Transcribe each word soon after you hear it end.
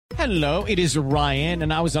Hello, it is Ryan,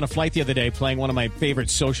 and I was on a flight the other day playing one of my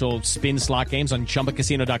favorite social spin slot games on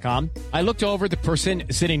ChumbaCasino.com. I looked over at the person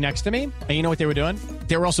sitting next to me, and you know what they were doing?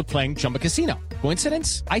 They were also playing Chumba Casino.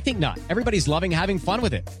 Coincidence? I think not. Everybody's loving having fun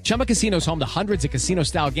with it. Chumba Casino is home to hundreds of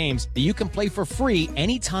casino-style games that you can play for free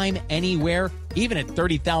anytime, anywhere, even at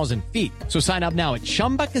 30,000 feet. So sign up now at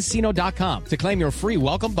ChumbaCasino.com to claim your free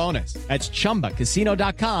welcome bonus. That's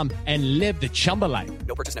ChumbaCasino.com and live the Chumba life.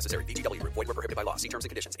 No purchase necessary. VGW. Void where prohibited by law. See terms and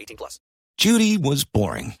conditions. 18+. Judy was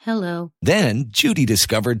boring. Hello. Then Judy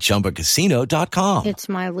discovered ChumbaCasino.com. It's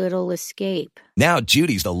my little escape. Now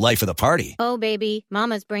Judy's the life of the party. Oh, baby,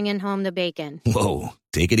 mama's bringing home the bacon. Whoa,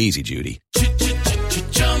 take it easy, Judy.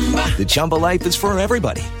 The Chumba life is for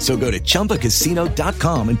everybody. So go to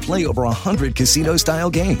ChumbaCasino.com and play over 100 casino-style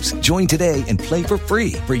games. Join today and play for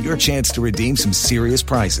free for your chance to redeem some serious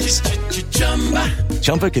prizes.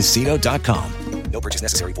 ChumbaCasino.com. No purchase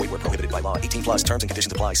necessary. Void where prohibited by law. 18+. Terms and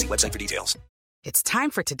conditions apply. See website for details. It's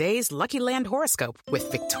time for today's Lucky Land horoscope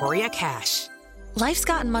with Victoria Cash. Life's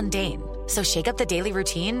gotten mundane, so shake up the daily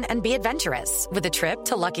routine and be adventurous with a trip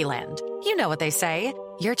to Lucky Land. You know what they say.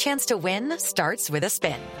 Your chance to win starts with a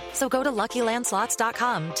spin. So go to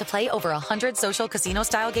LuckyLandSlots.com to play over 100 social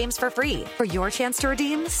casino-style games for free for your chance to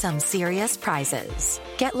redeem some serious prizes.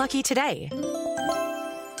 Get lucky today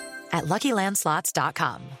at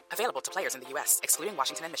LuckyLandSlots.com. Available to players in the U.S., excluding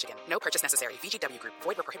Washington and Michigan. No purchase necessary. VGW Group.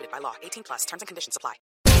 Void where prohibited by law. 18+. Terms and conditions apply.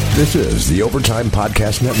 This is the Overtime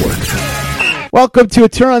Podcast Network. Welcome to a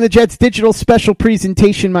Turn on the Jets digital special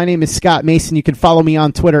presentation. My name is Scott Mason. You can follow me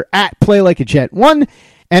on Twitter at PlayLikeAJet1.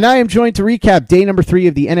 And I am joined to recap day number 3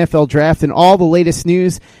 of the NFL Draft and all the latest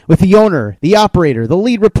news with the owner, the operator, the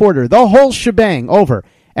lead reporter, the whole shebang over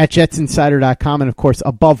at JetsInsider.com. And, of course,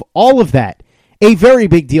 above all of that, a very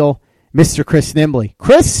big deal, Mr. Chris Nimbley.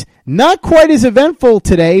 Chris, not quite as eventful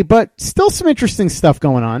today, but still some interesting stuff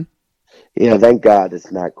going on. Yeah, thank God it's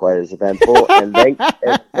not quite as eventful, and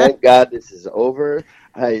thank God this is over.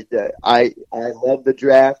 I love the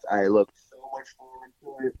draft. I look so much forward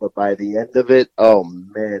to it, but by the end of it, oh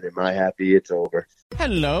man, am I happy it's over.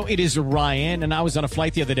 Hello, it is Ryan, and I was on a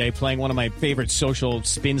flight the other day playing one of my favorite social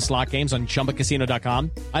spin slot games on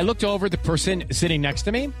ChumbaCasino.com. I looked over at the person sitting next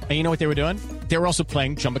to me, and you know what they were doing? They were also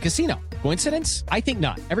playing Chumba Casino. Coincidence? I think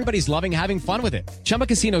not. Everybody's loving having fun with it. Chumba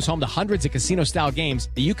Casino is home to hundreds of casino-style games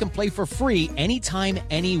that you can play for free anytime,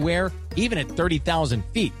 anywhere, even at 30,000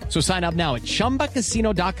 feet. So sign up now at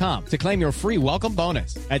ChumbaCasino.com to claim your free welcome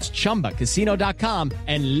bonus. That's ChumbaCasino.com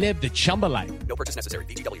and live the Chumba life. No purchase necessary.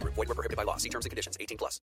 VGW Group. Void where prohibited by law. See terms and conditions.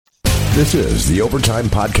 18+. This is the Overtime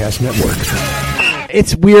Podcast Network.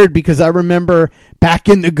 It's weird because I remember back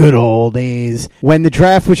in the good old days when the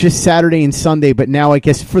draft was just Saturday and Sunday, but now I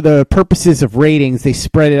guess for the purposes of ratings, they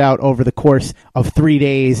spread it out over the course of 3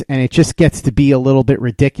 days, and it just gets to be a little bit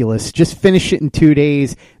ridiculous. Just finish it in 2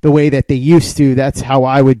 days the way that they used to. That's how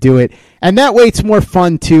I would do it. And that way it's more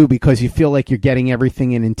fun, too, because you feel like you're getting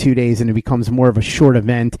everything in 2 days, and it becomes more of a short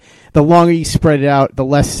event. The longer you spread it out, the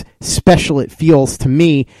less special it feels to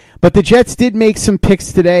me. But the Jets did make some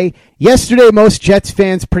picks today. Yesterday, most Jets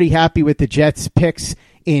fans pretty happy with the Jets' picks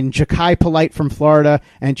in Jachai Polite from Florida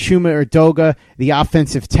and Chuma Edoga, the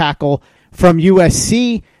offensive tackle from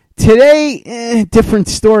USC. Today, different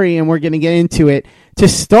story, and we're going to get into it. To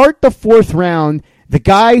start the 4th round, the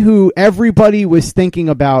guy who everybody was thinking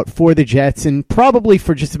about for the Jets, and probably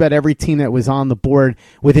for just about every team that was on the board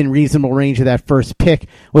within reasonable range of that first pick,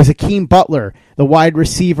 was Hakeem Butler, the wide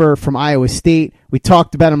receiver from Iowa State. We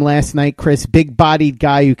talked about him last night, Chris. Big-bodied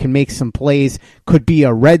guy who can make some plays, could be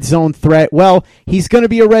a red zone threat. Well, he's going to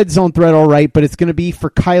be a red zone threat, all right, but it's going to be for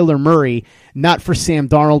Kyler Murray, not for Sam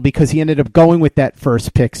Darnold, because he ended up going with that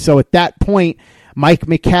first pick. So at that point, Mike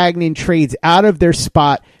Maccagnan trades out of their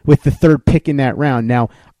spot with the 3rd pick in that round. Now,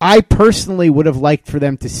 I personally would have liked for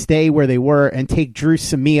them to stay where they were and take Drew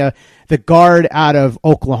Samia, the guard out of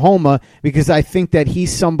Oklahoma, because I think that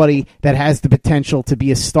he's somebody that has the potential to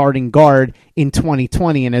be a starting guard in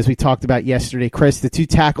 2020. And as we talked about yesterday, Chris, the 2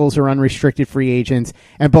 tackles are unrestricted free agents,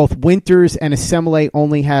 and both Winters and Asemele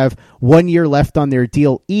only have 1 year left on their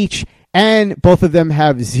deal each, and both of them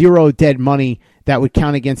have 0 dead money that would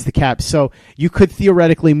count against the cap. So you could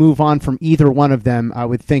theoretically move on from either one of them. I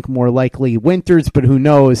would think more likely Winters, but who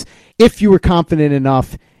knows, if you were confident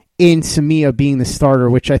enough in Samia being the starter,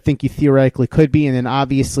 which I think you theoretically could be. And then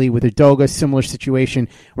obviously with Edoga, similar situation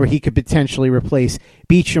where he could potentially replace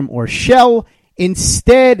Beachum or Shell.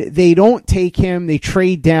 Instead, they don't take him. They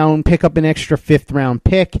trade down, pick up an extra 5th round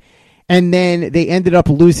pick. And then they ended up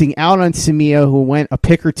losing out on Samia, who went a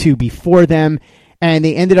pick or 2 before them. and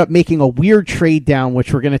they ended up making a weird trade down,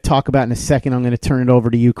 which we're going to talk about in a second. I'm going to turn it over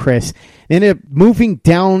to you, Chris. They ended up moving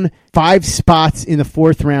down 5 spots in the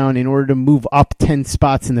 4th round in order to move up 10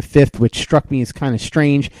 spots in the 5th, which struck me as kind of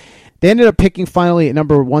strange. They ended up picking finally at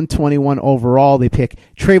number 121 overall. They pick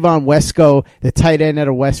Trayvon Wesco, the tight end out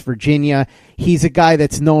of West Virginia. He's a guy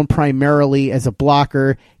that's known primarily as a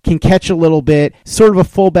blocker, can catch a little bit, sort of a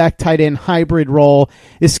fullback tight end hybrid role.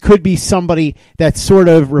 This could be somebody that sort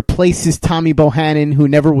of replaces Tommy Bohannon, who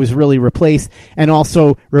never was really replaced, and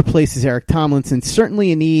also replaces Eric Tomlinson.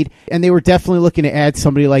 Certainly a need, and they were definitely looking to add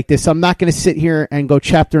somebody like this. I'm not going to sit here and go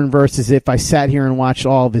chapter and verse as if I sat here and watched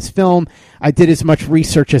all of his film. I did as much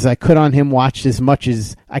research as I could on him, watched as much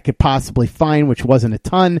as I could possibly find, which wasn't a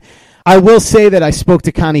ton. I will say that I spoke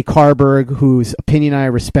to Connie Carberg, whose opinion I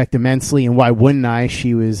respect immensely, and why wouldn't I?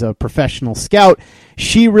 She was a professional scout.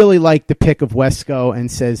 She really liked the pick of Wesco and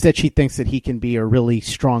says that she thinks that he can be a really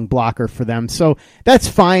strong blocker for them. So that's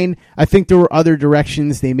fine. I think there were other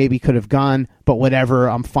directions they maybe could have gone, but whatever.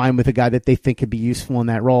 I'm fine with a guy that they think could be useful in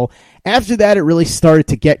that role. After that, it really started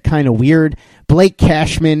to get kind of weird. Blake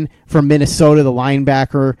Cashman from Minnesota, the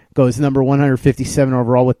linebacker, goes number 157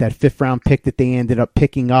 overall with that 5th round pick that they ended up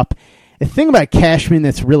picking up. The thing about Cashman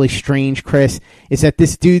that's really strange, Chris, is that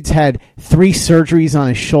this dude's had 3 surgeries on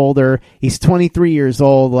his shoulder. He's 23 years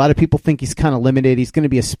old. A lot of people think he's kind of limited. He's going to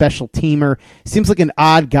be a special teamer. Seems like an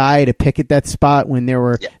odd guy to pick at that spot when there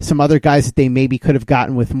were some other guys that they maybe could have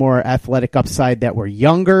gotten with more athletic upside that were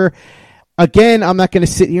younger. Again, I'm not going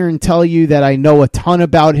to sit here and tell you that I know a ton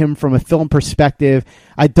about him from a film perspective.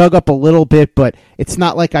 I dug up a little bit, but it's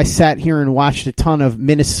not like I sat here and watched a ton of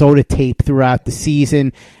Minnesota tape throughout the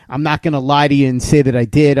season. I'm not going to lie to you and say that I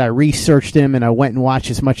did. I researched him, and I went and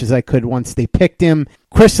watched as much as I could once they picked him.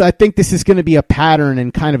 Chris, I think this is going to be a pattern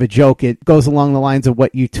and kind of a joke. It goes along the lines of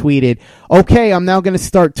what you tweeted. Okay, I'm now going to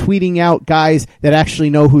start tweeting out guys that actually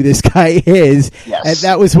know who this guy is. Yes. And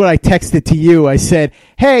that was what I texted to you. I said,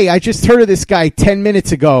 hey, I just heard of this guy 10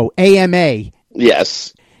 minutes ago, AMA.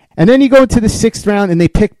 Yes. And then you go into the 6th round, and they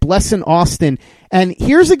pick Blesson Austin. And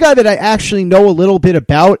here's a guy that I actually know a little bit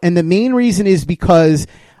about, and the main reason is because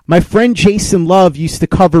my friend Jason Love used to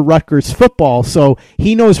cover Rutgers football, so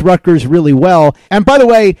he knows Rutgers really well. And by the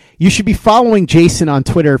way, you should be following Jason on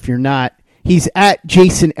Twitter if you're not. He's at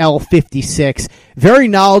JasonL56. Very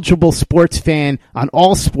knowledgeable sports fan on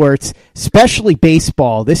all sports, especially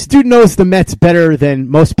baseball. This dude knows the Mets better than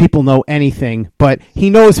most people know anything, but he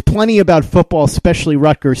knows plenty about football, especially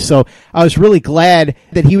Rutgers. So I was really glad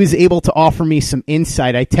that he was able to offer me some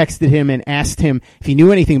insight. I texted him and asked him if he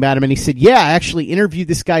knew anything about him, and he said, yeah, I actually interviewed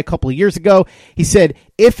this guy a couple of years ago. He said,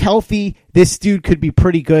 if healthy, this dude could be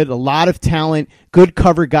pretty good. A lot of talent, good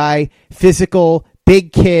cover guy, physical,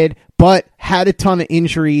 big kid, but had a ton of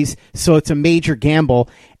injuries, so it's a major gamble.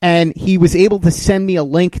 And he was able to send me a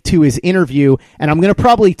link to his interview, and I'm going to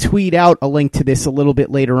probably tweet out a link to this a little bit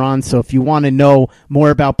later on, so if you want to know more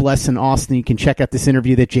about Blesson Austin, you can check out this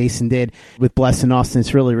interview that Jason did with Blesson Austin.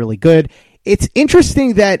 It's really, really good. It's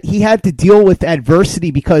interesting that he had to deal with adversity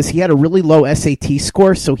because he had a really low SAT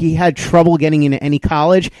score, so he had trouble getting into any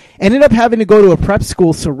college. Ended up having to go to a prep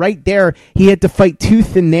school, so right there he had to fight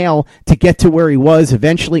tooth and nail to get to where he was,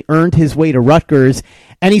 eventually earned his way to Rutgers.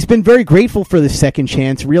 And he's been very grateful for the second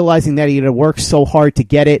chance, realizing that he had to work so hard to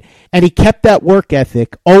get it. And he kept that work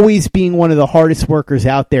ethic, always being one of the hardest workers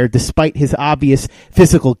out there, despite his obvious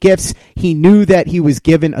physical gifts. He knew that he was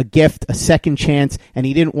given a gift, a second chance, and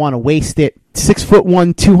he didn't want to waste it.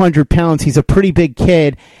 6'1", 200 pounds. He's a pretty big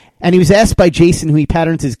kid. And he was asked by Jason, who he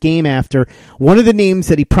patterns his game after. One of the names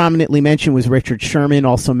that he prominently mentioned was Richard Sherman,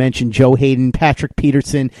 also mentioned Joe Hayden, Patrick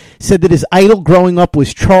Peterson, said that his idol growing up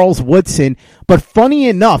was Charles Woodson. But funny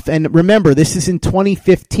enough, and remember, this is in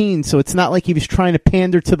 2015, so it's not like he was trying to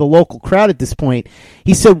pander to the local crowd at this point.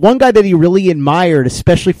 He said one guy that he really admired,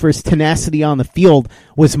 especially for his tenacity on the field,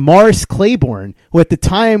 was Morris Claiborne, who at the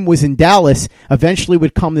time was in Dallas, eventually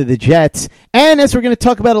would come to the Jets. And as we're going to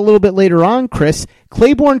talk about a little bit later on, Chris,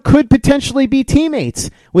 Claiborne could potentially be teammates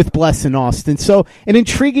with Blesson Austin. So an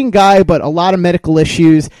intriguing guy, but a lot of medical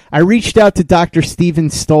issues. I reached out to Dr. Steven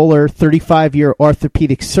Stoller, 35-year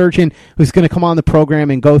orthopedic surgeon, who's going to come on the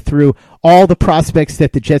program and go through all the prospects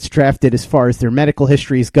that the Jets drafted as far as their medical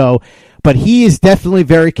histories go. But he is definitely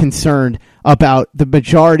very concerned about the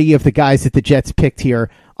majority of the guys that the Jets picked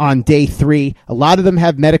here on day 3. A lot of them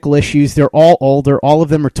have medical issues. They're all older. All of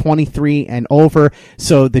them are 23 and over.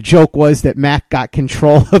 So the joke was that Mac got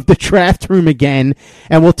control of the draft room again.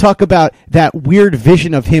 And we'll talk about that weird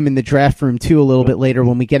vision of him in the draft room too a little bit later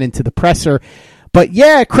when we get into the presser. But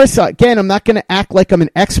yeah, Chris, again, I'm not going to act like I'm an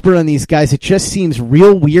expert on these guys. It just seems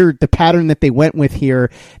real weird, the pattern that they went with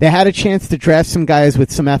here. They had a chance to draft some guys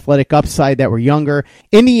with some athletic upside that were younger.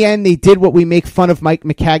 In the end, they did what we make fun of Mike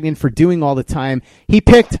Maccagnan for doing all the time. He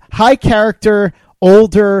picked high character,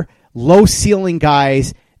 older, low ceiling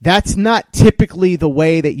guys. That's not typically the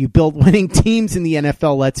way that you build winning teams in the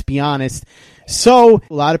NFL, let's be honest. So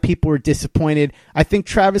a lot of people were disappointed. I think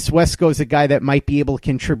Travis Wesco is a guy that might be able to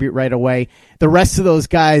contribute right away. The rest of those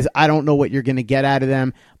guys, I don't know what you're going to get out of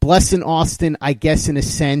them. Blesson Austin, I guess in a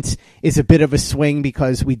sense, is a bit of a swing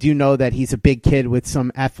because we do know that he's a big kid with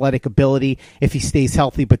some athletic ability if he stays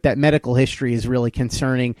healthy, but that medical history is really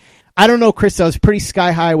concerning. I don't know, Chris. I was pretty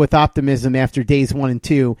sky high with optimism after days 1 and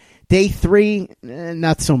 2. Day 3,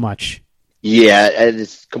 not so much. Yeah, and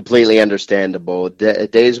it's completely understandable.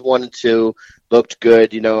 Days 1 and 2 looked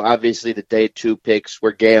good. Obviously the day 2 picks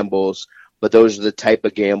were gambles, but those are the type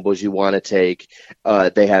of gambles you want to take.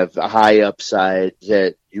 They have a high upside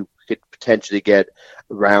that you could potentially get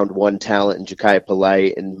round 1 talent in Jachai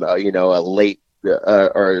Polite and, a late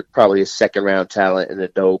or probably a second round talent in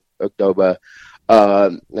Adoba.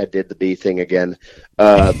 I did the B thing again.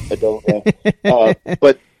 Adoba.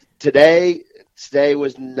 But today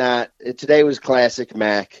was classic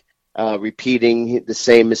Mac, repeating the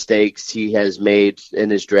same mistakes he has made in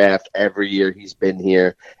his draft every year he's been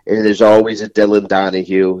here. And there's always a Dylan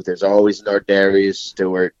Donahue. There's always an Ardarius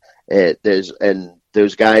Stewart. And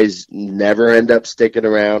those guys never end up sticking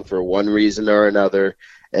around for one reason or another.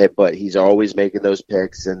 But he's always making those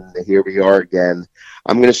picks, and here we are again.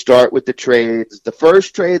 I'm going to start with the trades. The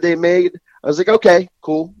first trade they made, I was like, okay,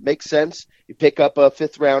 cool, makes sense. You pick up a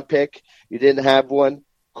 5th-round pick. You didn't have one.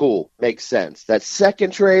 Cool, makes sense. That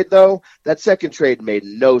second trade made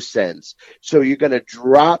no sense. So you're going to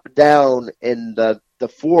drop down in the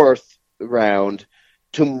 4th round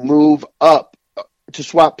to move up, to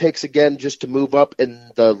swap picks again just to move up in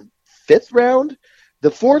the 5th round? The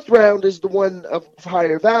 4th round is the one of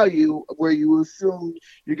higher value where you assume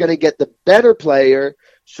you're going to get the better player,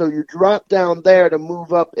 so you drop down there to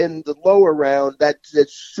move up in the lower round. That's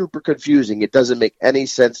super confusing. It doesn't make any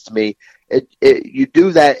sense to me. You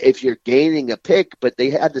do that if you're gaining a pick, but they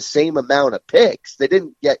had the same amount of picks. They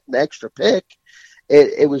didn't get an extra pick.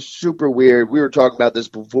 It was super weird. We were talking about this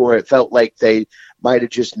before. It felt like they might have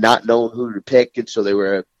just not known who to pick, and so they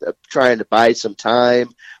were trying to buy some time.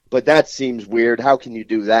 But that seems weird. How can you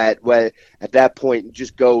do that? Well, at that point,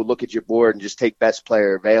 just go look at your board and just take best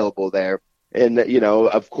player available there. And,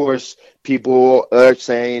 of course, people are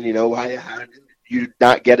saying, how did you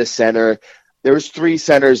not get a center? There was 3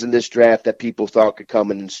 centers in this draft that people thought could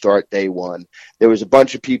come in and start day 1. There was a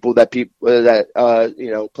bunch of players that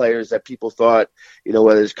people thought,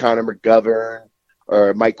 whether it's Connor McGovern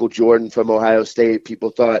or Michael Jordan from Ohio State,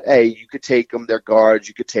 people thought, hey, you could take them, they're guards,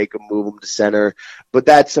 you could take them, move them to center. But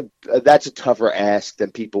that's a tougher ask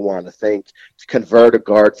than people want to think. To convert a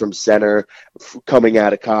guard from center coming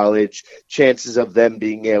out of college, chances of them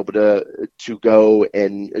being able to go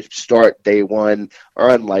and start day 1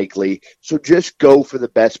 are unlikely. So just go for the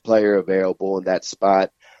best player available in that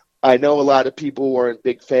spot. I know a lot of people weren't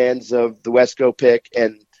big fans of the Wesco pick,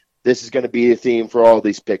 and this is going to be a theme for all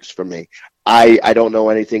these picks for me. I don't know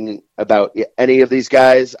anything about any of these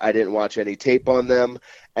guys. I didn't watch any tape on them.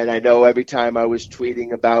 And I know every time I was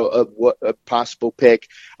tweeting about a possible pick,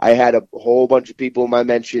 I had a whole bunch of people in my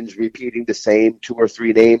mentions repeating the same 2 or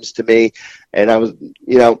 3 names to me. And I was,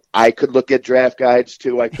 I could look at draft guides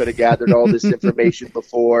too. I could have gathered all this information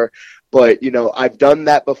before. But, I've done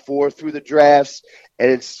that before through the drafts. And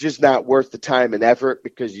it's just not worth the time and effort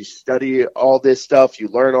because you study all this stuff. You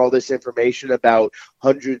learn all this information about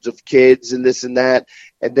hundreds of kids and this and that.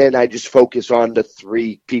 And then I just focus on the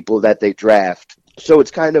 3 people that they draft. So it's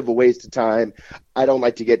kind of a waste of time. I don't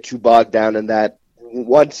like to get too bogged down in that.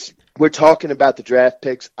 Once we're talking about the draft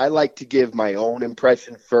picks, I like to give my own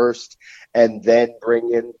impression first and then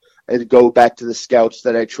bring in and go back to the scouts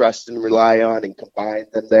that I trust and rely on and combine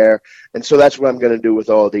them there. And so that's what I'm going to do with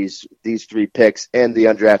all these 3 picks and the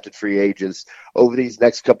undrafted free agents. Over these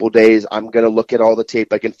next couple of days, I'm going to look at all the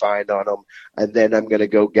tape I can find on them, and then I'm going to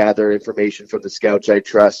go gather information from the scouts I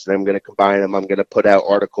trust, and I'm going to combine them. I'm going to put out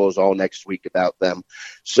articles all next week about them.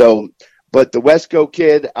 So, but the Wesco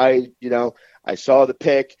kid, I saw the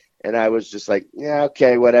pick, and I was just like, yeah,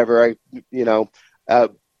 okay, whatever.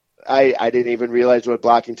 I didn't even realize what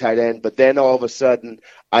blocking tight end, but then all of a sudden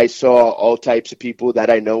I saw all types of people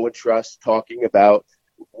that I know and trust talking about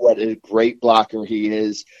what a great blocker he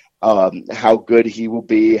is, how good he will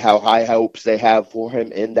be, how high hopes they have for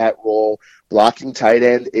him in that role. Blocking tight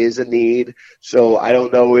end is a need, so I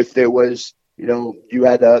don't know if there was You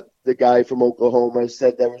had the guy from Oklahoma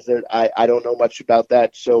said there was I don't know much about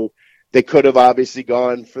that, so they could have obviously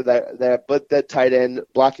gone for that. But that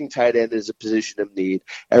blocking tight end is a position of need.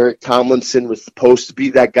 Eric Tomlinson was supposed to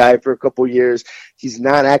be that guy for a couple years. He's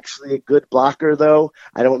not actually a good blocker, though.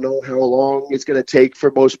 I don't know how long it's going to take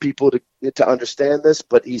for most people to understand this,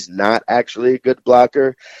 but he's not actually a good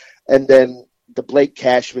blocker. And then the Blake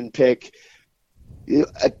Cashman pick.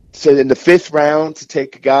 So in the 5th round to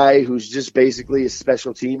take a guy who's just basically a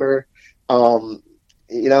special teamer,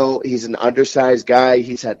 he's an undersized guy.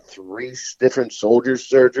 He's had 3 different shoulder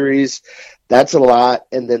surgeries. That's a lot.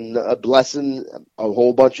 And then a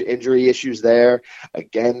whole bunch of injury issues there.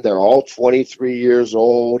 Again, they're all 23 years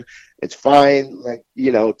old. It's fine.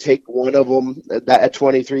 Take one of them at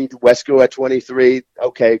 23, Wesco at 23.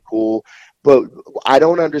 Okay, cool. But I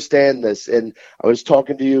don't understand this, and I was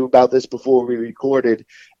talking to you about this before we recorded.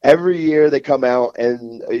 Every year they come out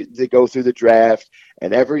and they go through the draft,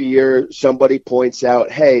 and every year somebody points out,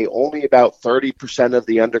 hey, only about 30% of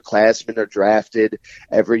the underclassmen are drafted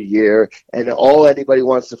every year, and all anybody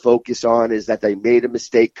wants to focus on is that they made a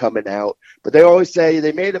mistake coming out. But they always say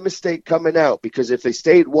they made a mistake coming out because if they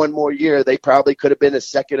stayed one more year, they probably could have been a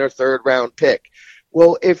 2nd or 3rd round pick.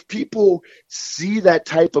 Well, if people see that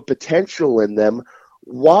type of potential in them,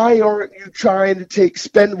 why aren't you trying to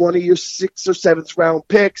spend one of your 6th or 7th round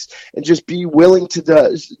picks and just be willing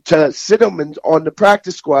to sit them on the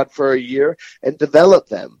practice squad for a year and develop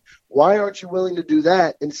them? Why aren't you willing to do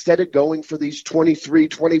that instead of going for these 23,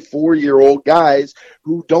 24-year-old guys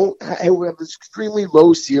who have extremely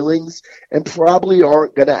low ceilings and probably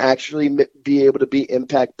aren't going to actually be able to be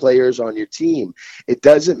impact players on your team? It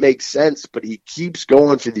doesn't make sense, but he keeps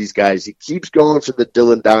going for these guys. He keeps going for the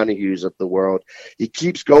Dylan Donahues of the world. He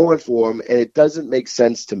keeps going for them, and it doesn't make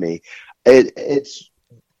sense to me. And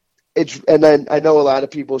then I know a lot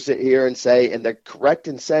of people sit here and say, and they're correct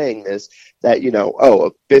in saying this, that,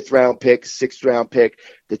 a 5th round pick, 6th round pick,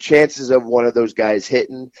 the chances of one of those guys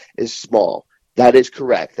hitting is small. That is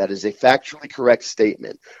correct. That is a factually correct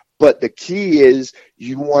statement. But the key is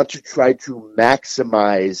you want to try to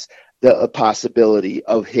maximize the possibility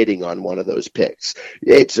of hitting on one of those picks.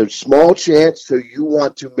 It's a small chance, so you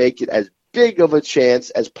want to make it as big of a chance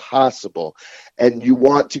as possible, and you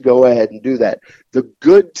want to go ahead and do that. The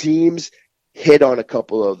good teams hit on a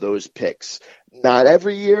couple of those picks. Not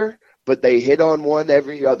every year, but they hit on one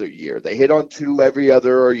every other year. They hit on 2 every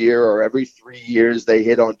other year, or every 3 years they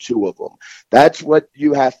hit on 2 of them. That's what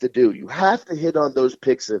you have to do. You have to hit on those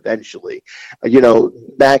picks eventually.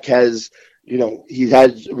 Mac has he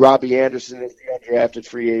has Robbie Anderson as the undrafted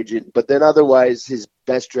free agent, but then otherwise his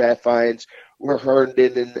best draft finds were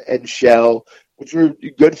Herndon and Shell, which were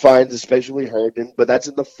good finds, especially Herndon, but that's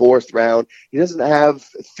in the 4th round. He doesn't have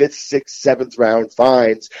 5th, 6th, 7th round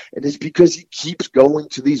finds, and it's because he keeps going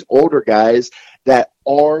to these older guys that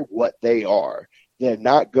are what they are. They're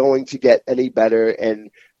not going to get any better, and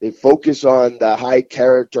they focus on the high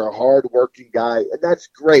character, hard-working guy, and that's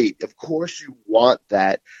great. Of course you want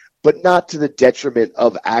that, but not to the detriment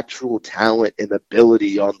of actual talent and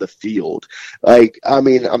ability on the field.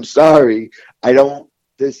 I'm sorry.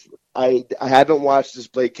 I haven't watched this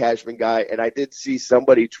Blake Cashman guy, and I did see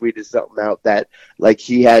somebody tweeted something out that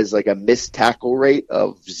he has a missed tackle rate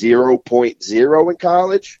of 0.0 in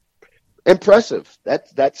college. Impressive.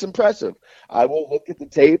 That's impressive. I will look at the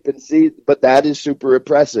tape and see, but that is super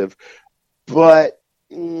impressive. But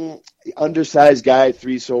undersized guy,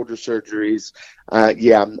 3 shoulder surgeries. I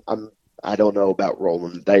don't know about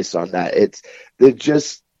rolling the dice on that. There's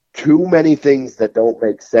just too many things that don't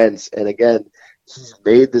make sense. And again, he's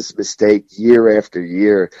made this mistake year after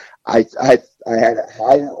year. I had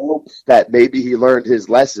high hopes that maybe he learned his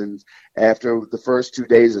lessons after the first 2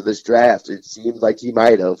 days of this draft. It seemed like he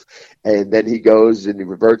might have. And then he goes and he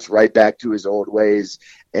reverts right back to his old ways.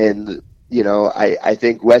 And I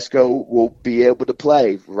think Wesco will be able to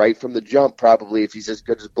play right from the jump, probably, if he's as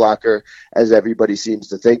good as a blocker as everybody seems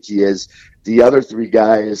to think he is. The other 3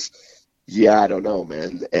 guys, I don't know,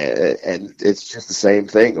 man. And it's just the same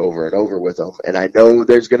thing over and over with them. And I know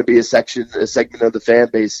there's going to be a segment of the fan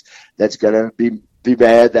base that's going to be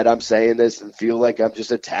mad that I'm saying this and feel like I'm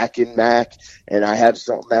just attacking Mac and I have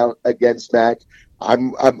something out against Mac.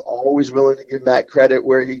 I'm always willing to give Mac credit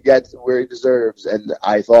where he deserves, and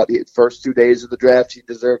I thought the first 2 days of the draft he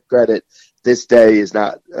deserved credit. This day is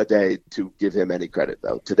not a day to give him any credit,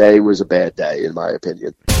 though. Today was a bad day, in my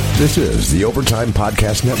opinion. This is the Overtime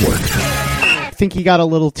Podcast Network. think he got a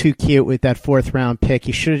little too cute with that 4th round pick.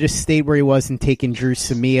 He should have just stayed where he was and taken Drew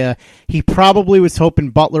Samia. He probably was hoping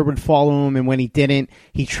Butler would follow him, and when he didn't,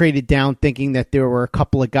 he traded down thinking that there were a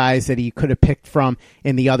couple of guys that he could have picked from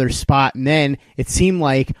in the other spot. And then it seemed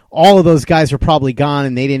like all of those guys were probably gone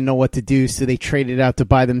and they didn't know what to do, so they traded out to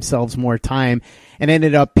buy themselves more time and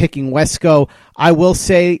ended up picking Wesco. I will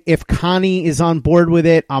say, if Connie is on board with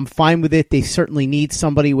it, I'm fine with it. They certainly need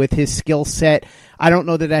somebody with his skill set. I don't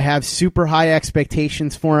know that I have super high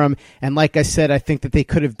expectations for him. And like I said, I think that they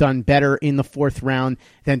could have done better in the 4th round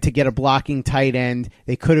than to get a blocking tight end.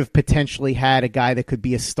 They could have potentially had a guy that could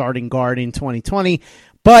be a starting guard in 2020.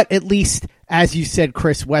 But at least, as you said,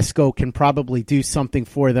 Chris, Wesco can probably do something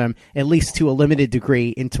for them, at least to a limited degree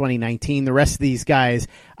in 2019. The rest of these guys,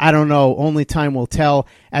 I don't know. Only time will tell.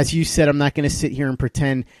 As you said, I'm not going to sit here and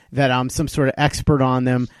pretend that I'm some sort of expert on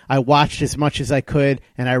them. I watched as much as I could,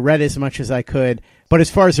 and I read as much as I could. But as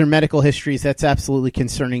far as their medical histories, that's absolutely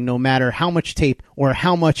concerning, no matter how much tape or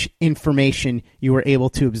how much information you were able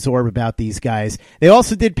to absorb about these guys. They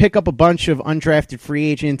also did pick up a bunch of undrafted free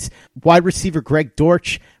agents. Wide receiver Greg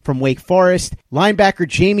Dortch from Wake Forest. Linebacker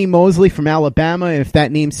Jamie Mosley from Alabama. And if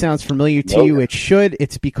that name sounds familiar to you, it should.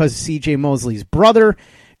 It's because of C.J. Mosley's brother.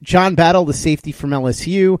 John Battle, the safety from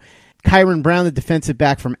LSU. Kyron Brown, the defensive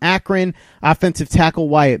back from Akron. Offensive tackle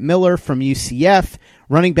Wyatt Miller from UCF.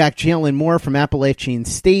 Running back Jalen Moore from Appalachian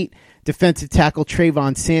State. Defensive tackle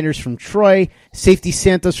Trayvon Sanders from Troy. Safety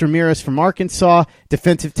Santos Ramirez from Arkansas.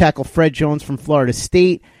 Defensive tackle Fred Jones from Florida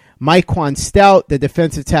State. Myquan Stout, the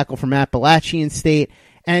defensive tackle from Appalachian State.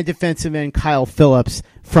 And defensive end Kyle Phillips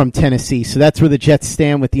from Tennessee. So that's where the Jets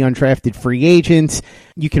stand with the undrafted free agents.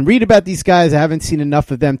 You can read about these guys. I haven't seen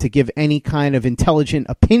enough of them to give any kind of intelligent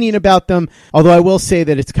opinion about them. Although I will say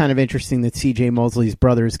that it's kind of interesting that C.J. Mosley's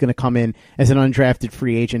brother is going to come in as an undrafted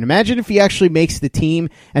free agent. Imagine if he actually makes the team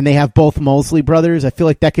and they have both Mosley brothers. I feel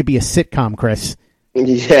like that could be a sitcom, Chris.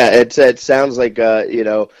 Yeah, it sounds like a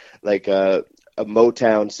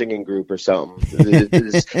Motown singing group or something.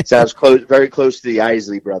 It sounds very close to the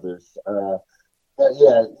Isley brothers. But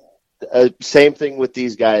yeah, same thing with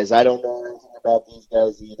these guys. I don't know anything about these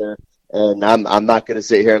guys either, and I'm not going to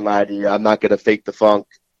sit here and lie to you. I'm not going to fake the funk.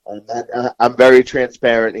 I'm very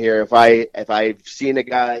transparent here. If I've seen a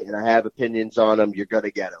guy and I have opinions on him, you're going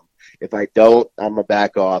to get him. If I don't, I'm gonna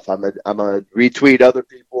back off. I'm gonna retweet other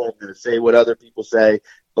people. I'm gonna say what other people say,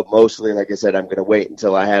 but mostly, like I said, I'm gonna wait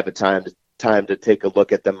until I have a time to take a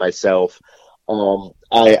look at them myself.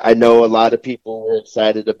 I know a lot of people were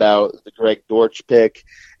excited about the Greg Dortch pick.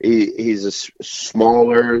 He's a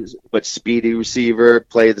smaller but speedy receiver,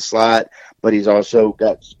 play the slot, but he's also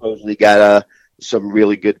supposedly got some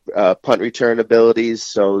really good punt return abilities.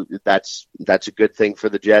 So that's a good thing for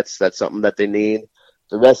the Jets. That's something that they need.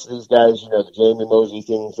 The rest of these guys, the Jamie Mosley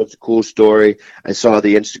thing is such a cool story. I saw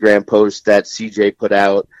the Instagram post that CJ put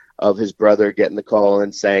out of his brother getting the call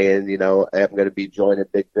and saying, I'm going to be joining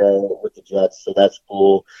Big Ben with the Jets. So that's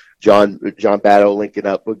cool. John Battle linking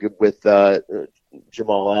up with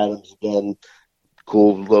Jamal Adams again.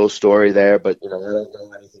 Cool little story there. But, I don't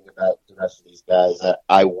know anything about the rest of these guys.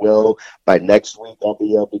 I will. By next week, I'll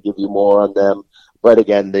be able to give you more on them. But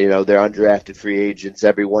again, they're undrafted free agents.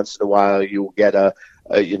 Every once in a while, you'll get a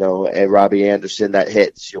Robbie Anderson that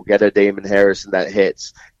hits. You'll get a Damon Harrison that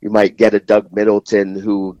hits. You might get a Doug Middleton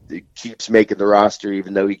who keeps making the roster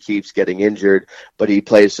even though he keeps getting injured, but he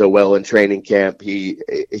plays so well in training camp. He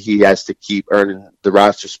has to keep earning the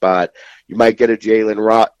roster spot. You might get a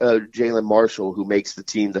Jalen Marshall who makes the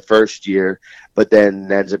team the first year, but then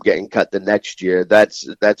ends up getting cut the next year. That's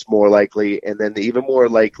more likely. And then even more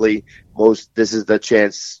likely, this is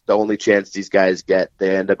the only chance these guys get.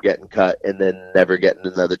 They end up getting cut and then never getting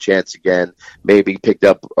another chance again. Maybe picked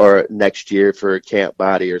up or next year for a camp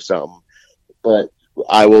body or something. But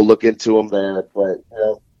I will look into them there. But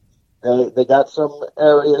they got some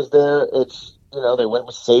areas there. It's they went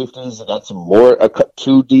with safeties. They got some more,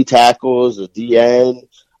 2 D tackles, a DN,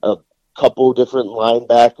 a couple different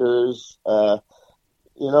linebackers.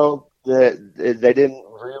 They didn't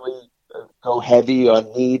really go heavy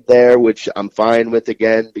on need there, which I'm fine with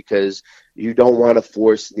again, because you don't want to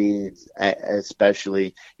force needs,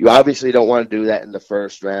 especially. You obviously don't want to do that in the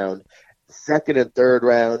first round. Second and third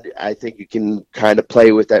round, I think you can kind of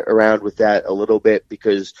play around with that a little bit,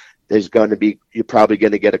 because you're probably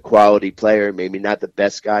going to get a quality player, maybe not the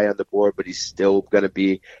best guy on the board, but he's still going to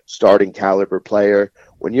be starting caliber player.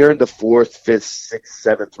 When you're in the 4th, 5th, 6th,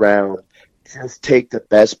 7th round, just take the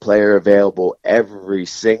best player available every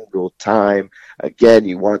single time. Again,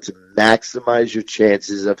 you want to maximize your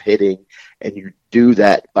chances of hitting and you do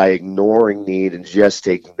that by ignoring need and just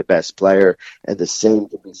taking the best player. And the same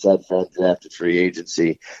can be said for undrafted free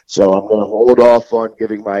agency. So I'm going to hold off on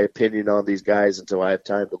giving my opinion on these guys until I have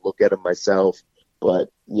time to look at them myself. But,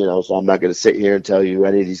 so I'm not going to sit here and tell you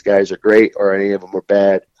any of these guys are great or any of them are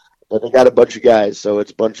bad. But they got a bunch of guys, so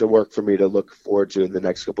it's a bunch of work for me to look forward to in the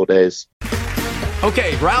next couple of days.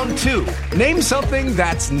 Okay, round 2. Name something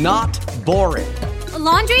that's not boring. A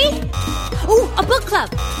laundry? Ooh, a book club.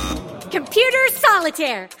 Computer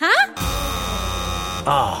solitaire, huh?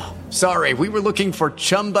 Ah, sorry, we were looking for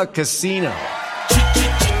Chumba Casino.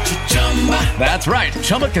 That's right,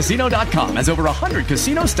 ChumbaCasino.com has over 100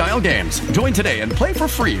 casino-style games. Join today and play for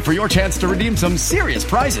free for your chance to redeem some serious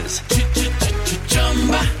prizes.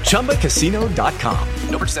 ChumbaCasino.com.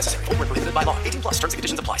 No purchase necessary. Void where prohibited by law. 18 plus. Terms and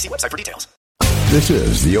conditions apply. See website for details. This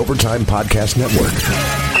is the Overtime Podcast Network.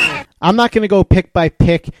 I'm not going to go pick by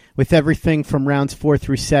pick with everything from rounds 4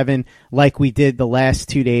 through 7 like we did the last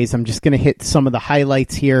 2 days. I'm just going to hit some of the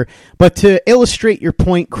highlights here. But to illustrate your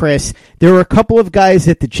point, Chris, there were a couple of guys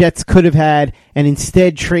that the Jets could have had and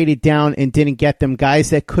instead traded down and didn't get them, guys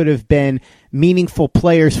that could have been meaningful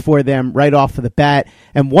players for them right off of the bat.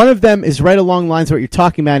 And one of them is right along the lines of what you're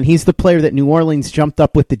talking about, and he's the player that New Orleans jumped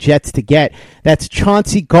up with the Jets to get. That's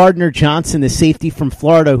Chauncey Gardner-Johnson, the safety from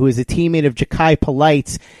Florida, who is a teammate of Jachai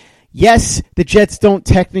Polite's. Yes, the Jets don't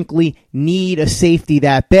technically need a safety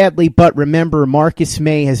that badly, but remember, Marcus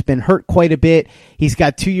May has been hurt quite a bit. He's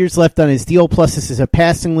got 2 years left on his deal, plus this is a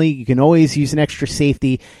passing league. You can always use an extra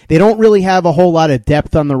safety. They don't really have a whole lot of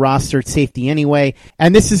depth on the roster at safety anyway,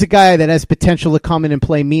 and this is a guy that has potential to come in and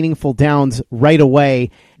play meaningful downs right away.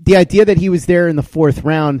 The idea that he was there in the 4th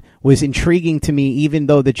round was intriguing to me, even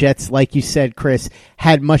though the Jets, like you said, Chris,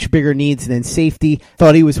 had much bigger needs than safety.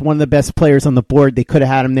 Thought he was one of the best players on the board. They could have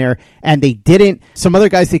had him there, and they didn't. Some other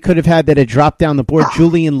guys they could have had that had dropped down the board.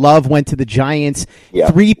 Julian Love went to the Giants. Yeah.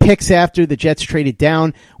 3 picks after the Jets traded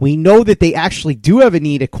down. We know that they actually do have a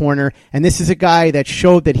need at corner, and this is a guy that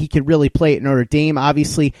showed that he could really play at Notre Dame.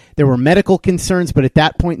 Obviously, there were medical concerns, but at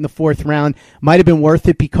that point in the 4th round, might have been worth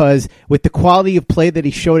it because with the quality of play that he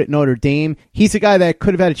showed at Notre Dame, he's a guy that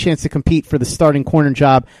could have had a chance to compete for the starting corner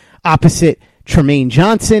job opposite Tremaine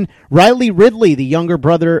Johnson. Riley Ridley, the younger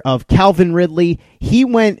brother of Calvin Ridley, he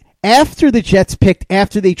went after the Jets picked,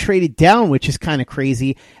 after they traded down, which is kind of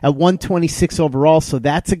crazy, at 126 overall. So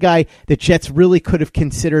that's a guy that Jets really could have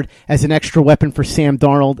considered as an extra weapon for Sam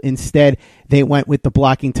Darnold. Instead, they went with the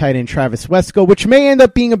blocking tight end Travis Wesco, which may end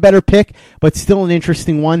up being a better pick, but still an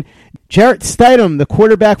interesting one. Jarrett Stidham, the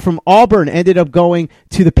quarterback from Auburn, ended up going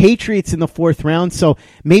to the Patriots in the 4th round, so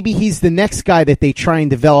maybe he's the next guy that they try and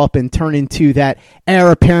develop and turn into that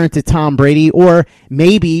heir apparent to Tom Brady, or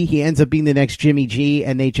maybe he ends up being the next Jimmy G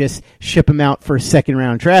and they just ship him out for a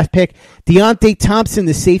 2nd-round draft pick. Deontay Thompson,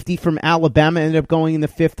 the safety from Alabama, ended up going in the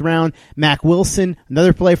 5th round. Mack Wilson,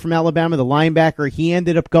 another player from Alabama, the linebacker, he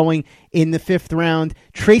ended up going in the 5th round.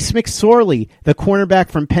 Trace McSorley, the cornerback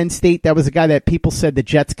from Penn State, that was a guy that people said the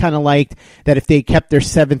Jets kind of liked, that if they kept their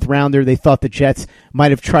 7th rounder, they thought the Jets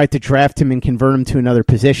might have tried to draft him and convert him to another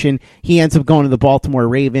position. He ends up going to the Baltimore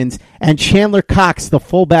Ravens. And Chandler Cox, the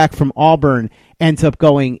fullback from Auburn, ends up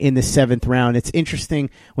going in the 7th round. It's interesting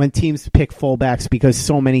when teams pick fullbacks because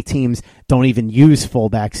so many teams don't even use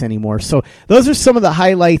fullbacks anymore. So those are some of the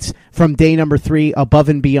highlights from day number 3 above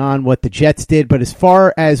and beyond what the Jets did. But as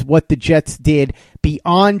far as what the Jets did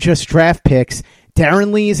beyond just draft picks,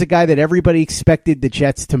 Darren Lee is a guy that everybody expected the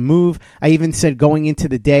Jets to move. I even said going into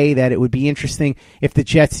the day that it would be interesting if the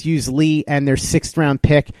Jets use Lee and their 6th-round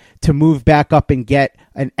pick to move back up and get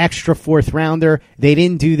an extra 4th rounder. They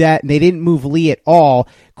didn't do that, and they didn't move Lee at all.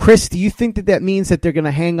 Chris, do you think that that means that they're going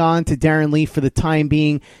to hang on to Darren Lee for the time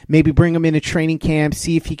being, maybe bring him into training camp,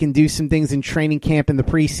 see if he can do some things in training camp in the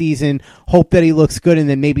preseason, hope that he looks good, and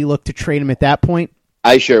then maybe look to trade him at that point?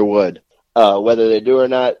 I sure would. Whether they do or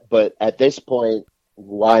not, but at this point,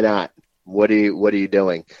 why not? What are you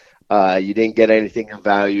doing? You didn't get anything of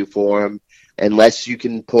value for him, unless you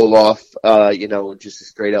can pull off, just a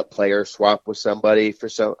straight up player swap with somebody for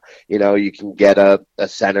some, you can get a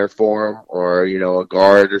center for him, or a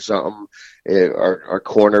guard or something, or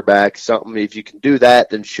cornerback, something. If you can do that,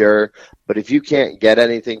 then sure. But if you can't get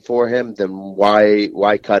anything for him, then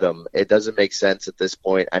why cut him? It doesn't make sense at this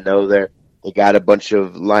point. I know they got a bunch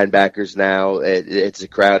of linebackers now. It's a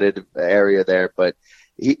crowded area there, but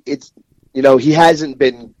he hasn't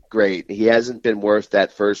been great. He hasn't been worth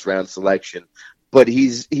that 1st-round selection, but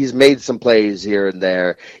he's made some plays here and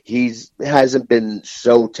there. Hasn't been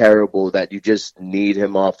so terrible that you just need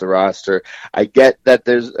him off the roster. I get that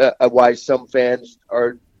there's why some fans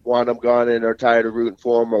want him gone and are tired of rooting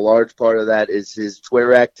for him. A large part of that is his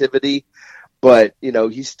Twitter activity. But,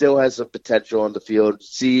 he still has some potential on the field.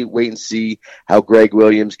 Wait and see how Greg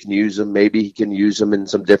Williams can use him. Maybe he can use him in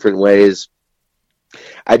some different ways.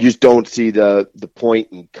 I just don't see the point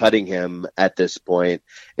in cutting him at this point.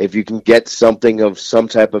 If you can get something of some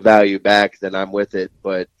type of value back, then I'm with it.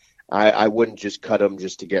 But I wouldn't just cut him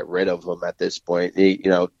just to get rid of him at this point.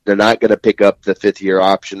 They're not going to pick up the 5th-year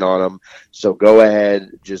option on him. So go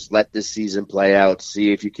ahead, just let this season play out.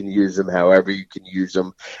 See if you can use him however you can use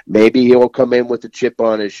him. Maybe he'll come in with a chip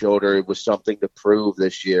on his shoulder with something to prove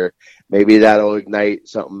this year. Maybe that'll ignite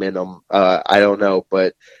something in him. I don't know.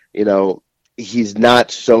 But, he's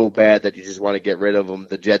not so bad that you just want to get rid of him.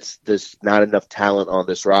 The Jets, there's not enough talent on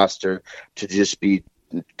this roster to just be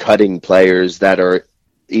cutting players that are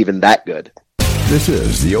even that good. This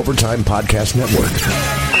is the Overtime Podcast Network.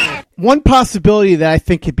 One possibility that I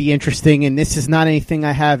think could be interesting, and this is not anything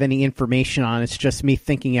I have any information on, it's just me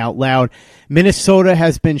thinking out loud. Minnesota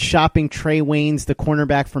has been shopping Trey Waynes, the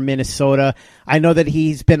cornerback from Minnesota. I know that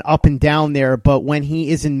he's been up and down there, but when he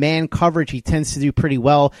is in man coverage, he tends to do pretty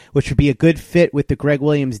well, which would be a good fit with the Greg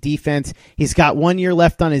Williams defense. He's got 1 year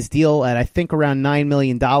left on his deal at, I think, around $9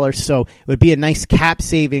 million, so it would be a nice cap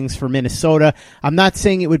savings for Minnesota. I'm not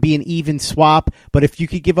saying it would be an even swap, but if you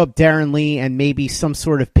could give up Darren Lee and maybe some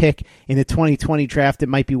sort of pick in the 2020 draft, it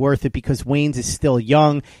might be worth it because Waynes is still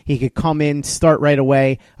young. He could come in, start right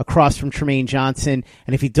away across from Tremaine Johnson,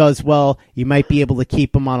 and if he does well, you might be able to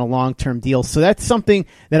keep him on a long-term deal. So that's something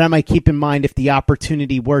that I might keep in mind if the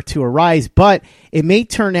opportunity were to arise, but it may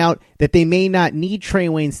turn out that they may not need Trey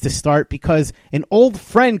Waynes to start because an old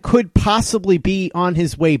friend could possibly be on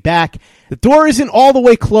his way back. The door isn't all the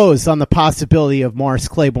way closed on the possibility of Morris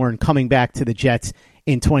Claiborne coming back to the Jets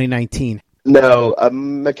in 2019. No,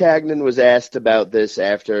 McCagnon was asked about this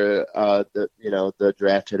after the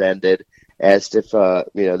draft had ended. Asked if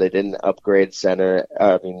they didn't upgrade center.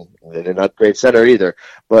 They didn't upgrade center either.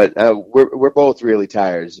 But we're both really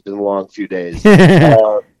tired. It's been a long few days.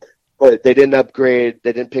 But they didn't upgrade.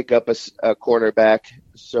 They didn't pick up a cornerback.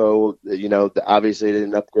 So obviously they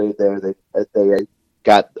didn't upgrade there. They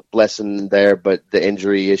got the blessing there, but the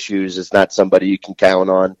injury issues is not somebody you can count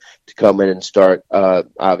on to come in and start.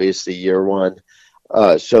 Obviously, year one.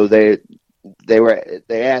 So they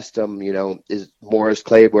asked him, is Morris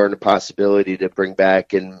Claiborne a possibility to bring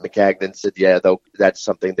back? And McCagnon said, yeah, that's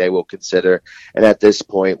something they will consider. And at this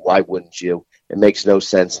point, why wouldn't you? It makes no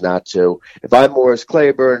sense not to. If I'm Morris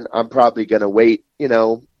Claiborne, I'm probably going to wait,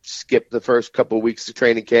 skip the first couple of weeks of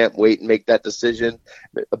training camp, wait and make that decision.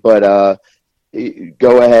 But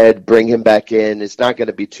go ahead, bring him back in. It's not going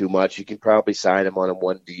to be too much. You can probably sign him on a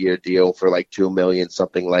 1 year deal for like $2 million,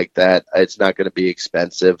 something like that. It's not going to be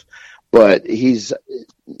expensive. But he's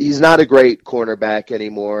not a great cornerback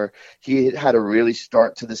anymore. He had a really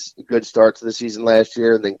good start to the season last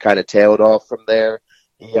year and then kind of tailed off from there.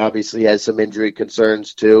 He obviously has some injury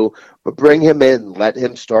concerns too, but bring him in, let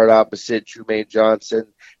him start opposite Tremaine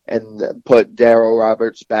Johnson and put Darryl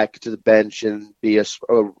Roberts back to the bench and be a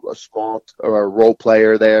small or a role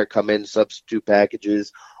player there, come in substitute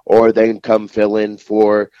packages, or then come fill in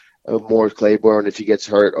for Morris Claiborne if he gets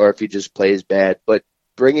hurt or if he just plays bad. But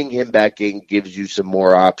bringing him back in gives you some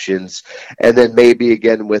more options. And then maybe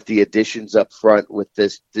again with the additions up front, with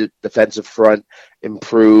this defensive front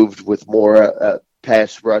improved with more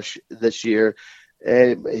pass rush this year,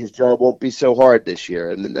 and his job won't be so hard this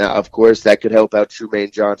year. And now, of course, that could help out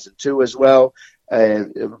Tremaine Johnson too as well.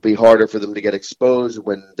 And it would be harder for them to get exposed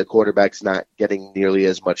when the quarterback's not getting nearly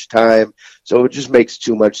as much time. So it just makes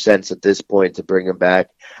too much sense at this point to bring him back.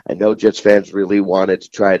 I know Jets fans really wanted to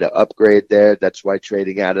try to upgrade there. That's why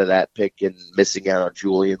trading out of that pick and missing out on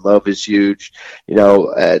Julian Love is huge.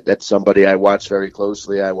 That's somebody I watch very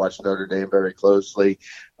closely. I watch Notre Dame very closely.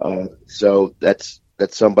 So that's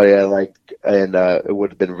somebody I like, and it would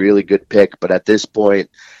have been a really good pick. But at this point,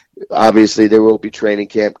 obviously there will be training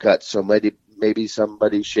camp cuts, so maybe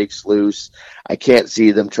somebody shakes loose. I can't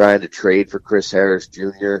see them trying to trade for Chris Harris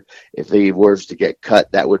Jr. If he was to get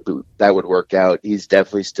cut, that would work out. He's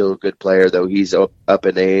definitely still a good player, though he's up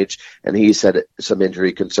in age, and he's had some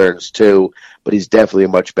injury concerns too. But he's definitely a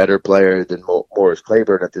much better player than Morris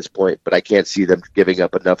Claiborne at this point. But I can't see them giving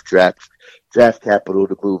up enough draft capital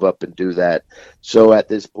to move up and do that. So at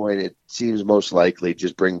this point, it seems most likely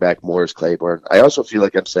just bring back Morris Claiborne. I also feel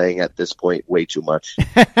like I'm saying at this point way too much.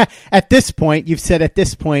 At this point, you've said at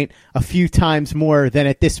this point a few times more than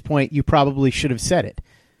at this point you probably should have said it.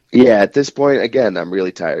 Yeah, at this point, again, I'm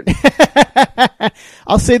really tired.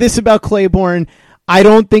 I'll say this about Claiborne. I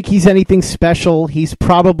don't think he's anything special. He's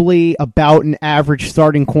probably about an average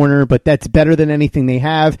starting corner, but that's better than anything they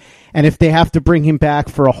have. And if they have to bring him back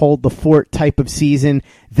for a hold the fort type of season,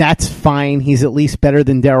 that's fine. He's at least better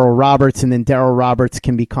than Darryl Roberts, and then Darryl Roberts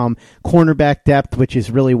can become cornerback depth, which is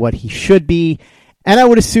really what he should be. And I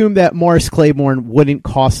would assume that Morris Claiborne wouldn't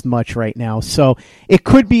cost much right now. So it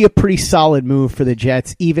could be a pretty solid move for the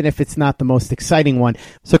Jets, even if it's not the most exciting one.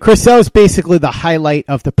 So, Chris, that was basically the highlight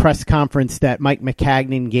of the press conference that Mike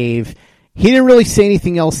Maccagnan gave. He didn't really say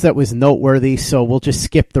anything else that was noteworthy, so we'll just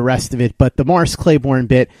skip the rest of it. But the Morris Claiborne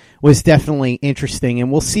bit was definitely interesting, and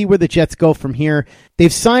we'll see where the Jets go from here.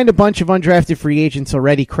 They've signed a bunch of undrafted free agents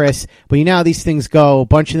already, Chris, but you know how these things go. A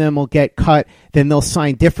bunch of them will get cut, then they'll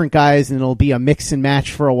sign different guys, and it'll be a mix and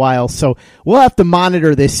match for a while. So we'll have to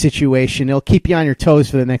monitor this situation. It'll keep you on your toes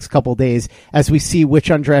for the next couple of days as we see which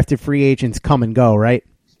undrafted free agents come and go, right?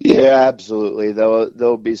 Yeah, absolutely.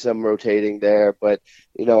 There'll be some rotating there, but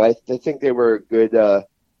I think they were a good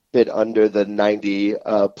bit under the 90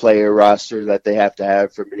 player roster that they have to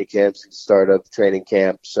have for mini camps and start of training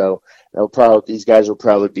camp. So these guys will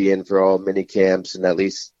probably be in for all mini camps and at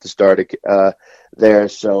least the start there.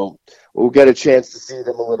 So we'll get a chance to see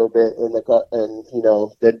them a little bit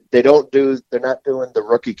they're not doing the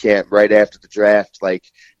rookie camp right after the draft like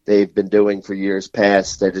they've been doing for years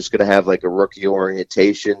past. They're just going to have like a rookie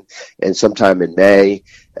orientation and sometime in May,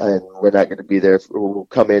 and we're not going to be there. We'll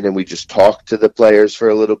come in and we just talk to the players for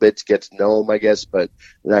a little bit to get to know them, I guess, but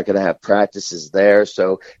we're not going to have practices there.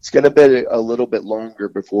 So it's going to be a little bit longer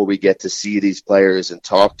before we get to see these players and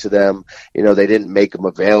talk to them. They didn't make them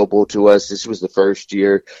available to us. This was the first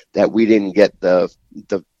year that we didn't get the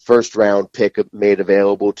first round pick made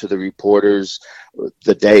available to the reporters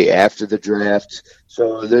the day after the draft.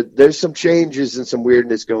 So there's some changes and some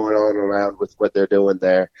weirdness going on around with what they're doing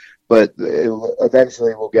there. But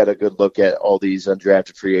eventually we'll get a good look at all these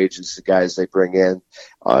undrafted free agents, the guys they bring in,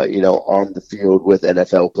 on the field with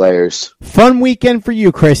NFL players. Fun weekend for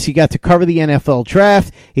you, Chris. You got to cover the NFL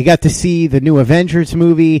draft. You got to see the new Avengers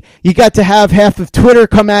movie. You got to have half of Twitter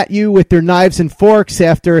come at you with their knives and forks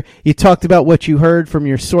after you talked about what you heard from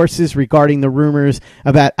your sources regarding the rumors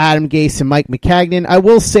about Adam Gase and Mike Maccagnan. I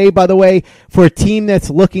will say, by the way, for a team that's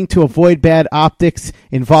looking to avoid bad optics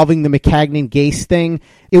involving the Maccagnan-Gase thing,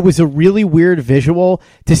 it was a really weird visual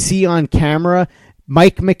to see on camera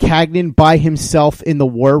Mike Maccagnan by himself in the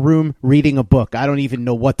war room reading a book. I don't even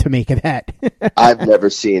know what to make of that. I've never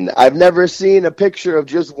seen a picture of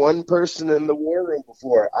just one person in the war room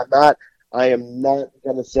before. I am not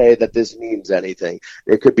going to say that this means anything.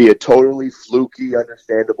 It could be a totally fluky,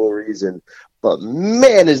 understandable reason. But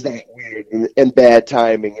man, is that weird and bad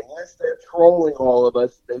timing. Unless they're trolling all of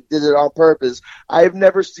us, they did it on purpose. I have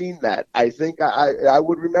never seen that. I think I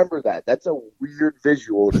would remember that. That's a weird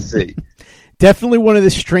visual to see. Definitely one of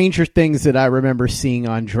the stranger things that I remember seeing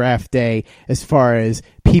on draft day as far as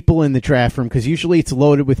people in the draft room, because usually it's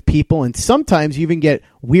loaded with people, and sometimes you even get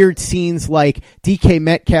weird scenes like DK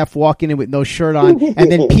Metcalf walking in with no shirt on,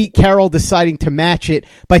 and then Pete Carroll deciding to match it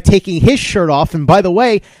by taking his shirt off. And by the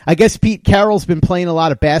way, I guess Pete Carroll's been playing a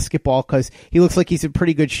lot of basketball because he looks like he's in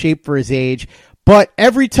pretty good shape for his age. But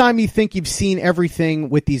every time you think you've seen everything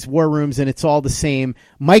with these war rooms and it's all the same,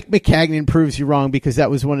 Mike Maccagnan proves you wrong, because that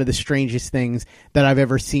was one of the strangest things that I've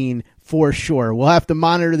ever seen for sure. We'll have to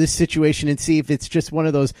monitor this situation and see if it's just one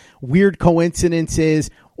of those weird coincidences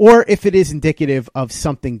or if it is indicative of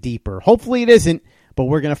something deeper. Hopefully it isn't, but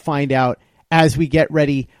we're going to find out as we get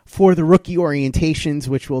ready for the rookie orientations,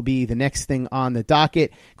 which will be the next thing on the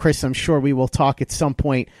docket. Chris, I'm sure we will talk at some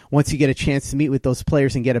point once you get a chance to meet with those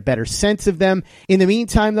players and get a better sense of them. In the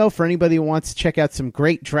meantime, though, for anybody who wants to check out some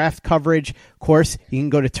great draft coverage, of course, you can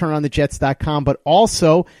go to turnonthejets.com, but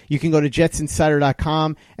also you can go to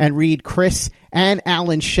jetsinsider.com and read Chris and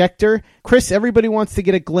Alan Schechter. Chris, everybody wants to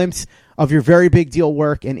get a glimpse of your very big deal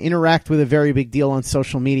work and interact with a very big deal on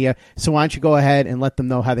social media. So why don't you go ahead and let them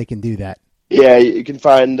know how they can do that? Yeah, you can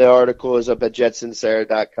find the articles up at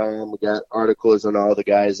jetsinsider.com. We got articles on all the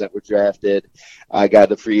guys that were drafted. I got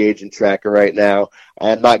the free agent tracker right now.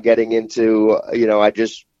 I'm not getting into, I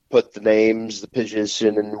just put the names, the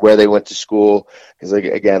position, and where they went to school. Because,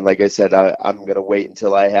 again, like I said, I'm going to wait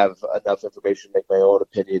until I have enough information to make my own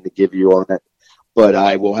opinion to give you on it. But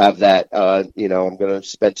I will have that, I'm going to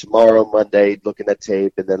spend tomorrow, Monday, looking at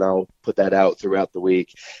tape, and then I'll put that out throughout the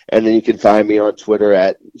week. And then you can find me on Twitter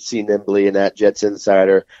at CNimbley and at Jets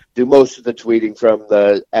Insider. Do most of the tweeting from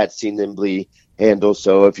the at CNimbley handle.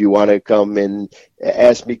 So if you want to come and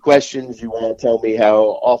ask me questions, you want to tell me how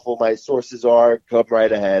awful my sources are, come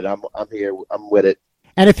right ahead. I'm here. I'm with it.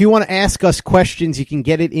 And if you want to ask us questions, you can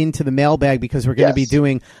get it into the mailbag because we're going to be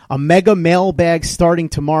doing a mega mailbag starting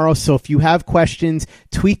tomorrow. So if you have questions,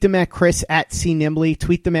 tweet them at Chris at CNimbley,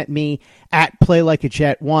 tweet them at me at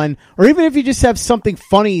PlayLikeAJet1, or even if you just have something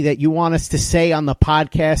funny that you want us to say on the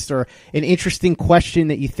podcast or an interesting question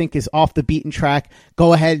that you think is off the beaten track,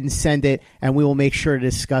 go ahead and send it, and we will make sure to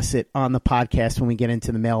discuss it on the podcast when we get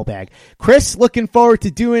into the mailbag. Chris, looking forward to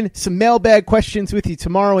doing some mailbag questions with you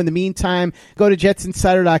tomorrow. In the meantime, go to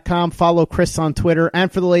JetsInsider.com, follow Chris on Twitter, and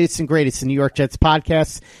for the latest and greatest in New York Jets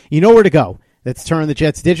podcasts, you know where to go. That's Turn on the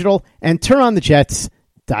Jets Digital and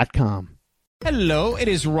TurnOnTheJets.com. Hello, it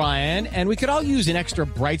is Ryan, and we could all use an extra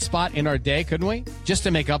bright spot in our day, couldn't we? Just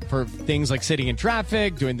to make up for things like sitting in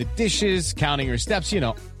traffic, doing the dishes, counting your steps,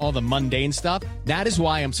 all the mundane stuff. That is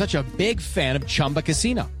why I'm such a big fan of Chumba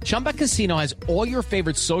Casino. Chumba Casino has all your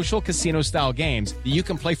favorite social casino-style games that you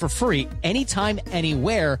can play for free anytime,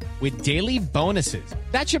 anywhere with daily bonuses.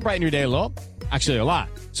 That should brighten your day a little. Actually, a lot.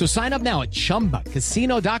 So sign up now at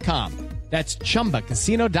ChumbaCasino.com. That's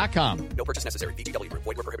ChumbaCasino.com. No purchase necessary. VGW Group.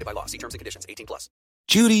 Void where prohibited by law. See terms and conditions. 18+.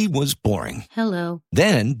 Judy was boring. Hello.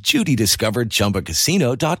 Then Judy discovered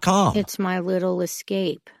ChumbaCasino.com. It's my little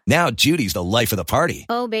escape. Now Judy's the life of the party.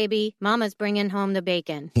 Oh, baby, mama's bringing home the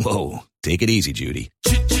bacon. Whoa, take it easy, Judy.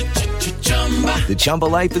 The Chumba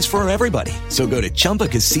life is for everybody. So go to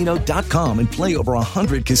ChumbaCasino.com and play over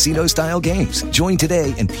 100 casino-style games. Join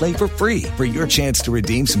today and play for free for your chance to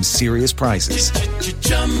redeem some serious prizes.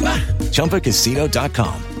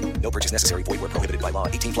 ChumbaCasino.com. No purchase necessary. Void where prohibited by law.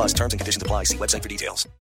 18+. Terms and conditions apply. See website for details.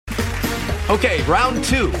 Okay, round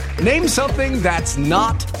two. Name something that's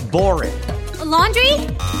not boring. A laundry?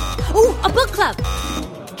 Ooh, a book club.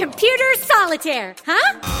 Computer solitaire,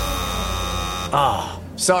 huh? Ah,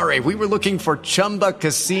 sorry, we were looking for Chumba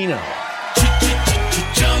Casino.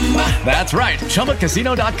 That's right,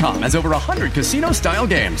 ChumbaCasino.com has over 100 casino-style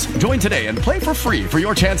games. Join today and play for free for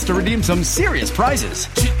your chance to redeem some serious prizes.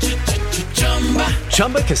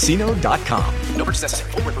 ChumbaCasino.com. No purchase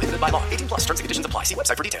necessary. Void where prohibited by law. 18+. Terms and conditions apply. See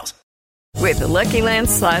website for details. With the Lucky Land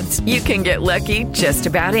Slots, you can get lucky just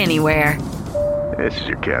about anywhere. This is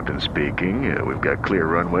your captain speaking. We've got clear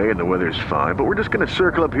runway and the weather's fine, but we're just going to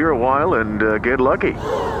circle up here a while and get lucky.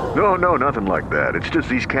 No, nothing like that. It's just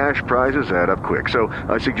these cash prizes add up quick. So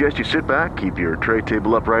I suggest you sit back, keep your tray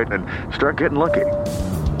table upright, and start getting lucky.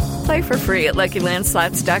 Play for free at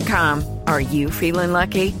LuckyLandSlots.com. Are you feeling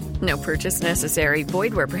lucky? No purchase necessary.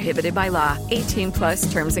 Void where prohibited by law.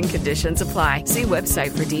 18+ terms and conditions apply. See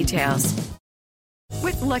website for details.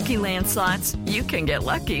 With Lucky Land Slots, you can get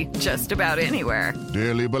lucky just about anywhere.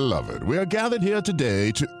 Dearly beloved, we are gathered here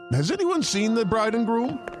today to... Has anyone seen the bride and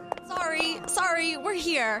groom? Sorry, we're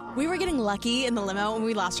here. We were getting lucky in the limo and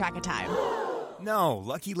we lost track of time. No,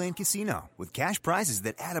 Lucky Land Casino, with cash prizes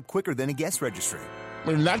that add up quicker than a guest registry.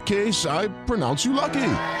 In that case, I pronounce you lucky.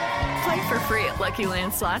 Play for free at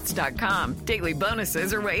LuckyLandSlots.com. Daily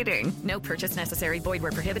bonuses are waiting. No purchase necessary. Void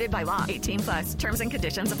where prohibited by law. 18+. Terms and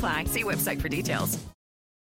conditions apply. See website for details.